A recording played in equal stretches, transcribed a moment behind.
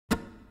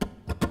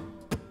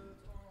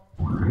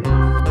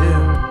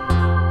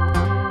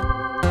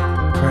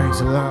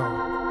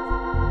loud.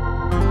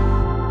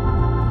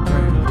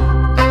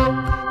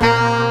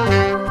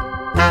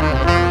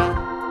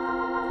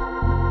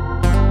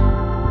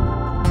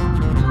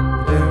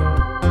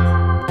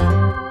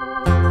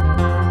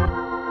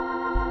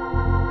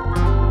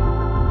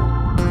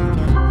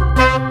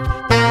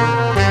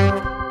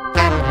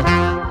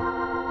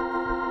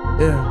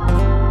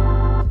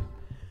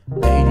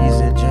 Ladies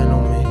and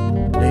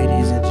gentlemen,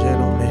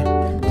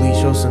 please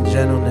show some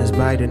gentleness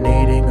by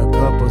donating a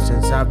couple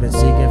since I've been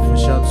seeking for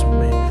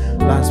shelterment.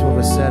 Lost with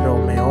a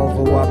settlement,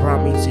 over what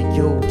brought me to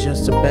you,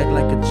 just to beg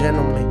like a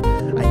gentleman.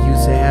 I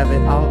used to have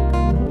it all,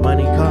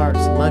 money, cars,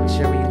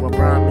 luxury, what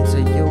brought me to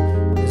you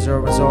is a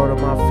result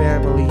of my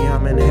family.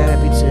 I'm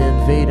unhappy to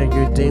invade on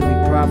your daily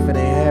profit and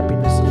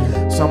happiness.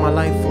 Saw my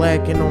life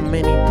lacking on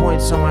many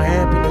points on my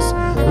happiness.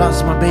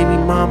 Lost my baby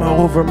mama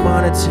over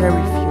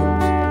monetary views.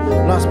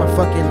 Lost my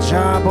fucking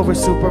job over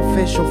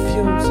superficial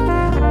views.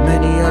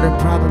 Many other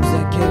problems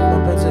that came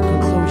up as a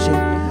conclusion.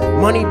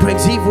 Money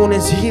brings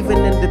evilness even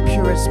in the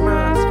purest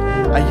minds.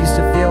 I used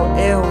to feel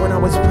ill when I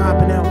was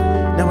popping out.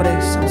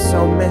 Nowadays I'm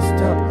so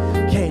messed up,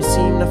 can't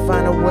seem to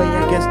find a way,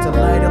 I guess, to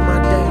lighten my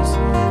days.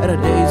 And the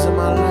days of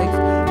my life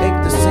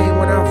ain't the same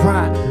when I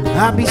ride.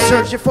 I'll be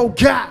searching for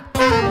God.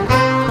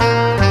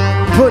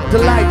 Put the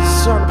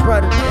lights on the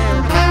brighter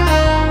end.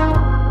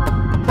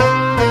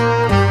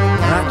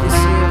 I can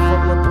see it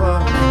from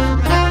above.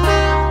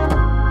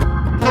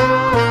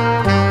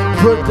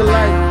 Put the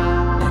light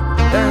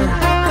down.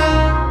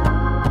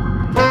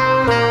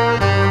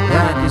 I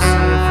can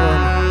see it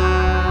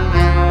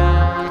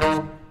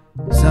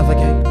from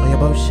suffocate on your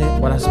bullshit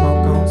while I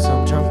smoke on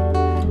some drum.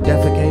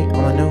 Defecate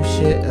on my new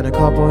shit and a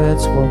couple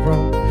heads will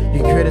roll.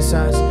 You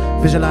criticize,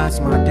 visualize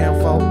my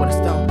downfall with a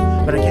stone.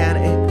 But I can't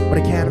eat, but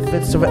I can't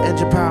fit so an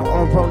engine power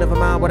on pro. Never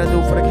mind what I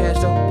do for the cash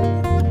though.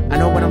 I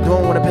know what I'm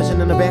doing with a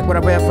passion in the back, what I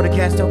rap for the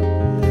cash though.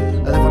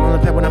 I live on the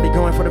pad when I be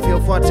going for the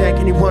field for attack.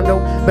 Anyone know?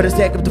 Better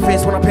stack up the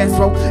fence when I pass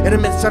through. In the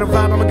midst of the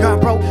vibe, I'm a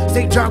god bro.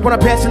 Stay drunk when I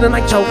pass in the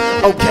night show.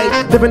 Okay,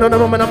 living on the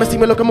moment, I'm a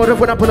steaming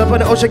locomotive. When I pull up on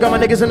the ocean, got my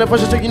niggas in the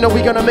first, so you know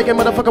we gonna make it,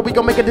 motherfucker. We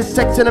gon' make it this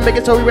sex and I make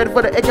it so we ready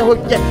for the echo.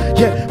 Yeah.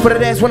 Put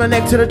that ass when I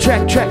neck to the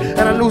track, and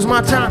I lose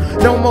my time.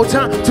 No more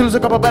time to lose a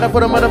couple better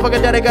for the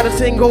motherfucker that I got a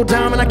single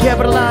dime. And I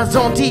capitalize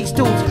on these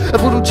dudes. A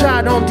voodoo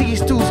child on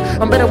these dudes.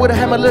 I'm better with a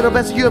hammer, little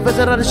best of you. If it's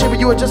another shit, but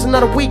you are just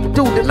another weak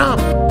dude. And I'm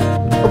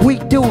a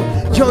weak dude,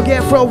 young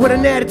afro with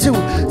an attitude.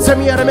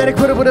 Semi-automatic,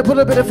 put it with a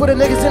bullet bit for the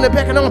niggas in the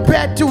back, and I'm a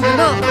bad dude. And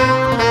I'm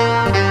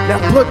now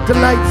put the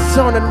lights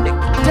on a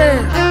nigga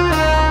down.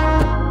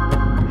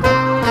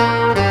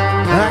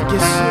 I can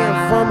see him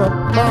from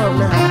above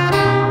now.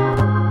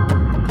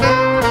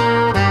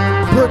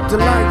 Put the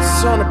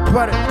lights on the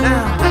brother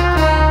now.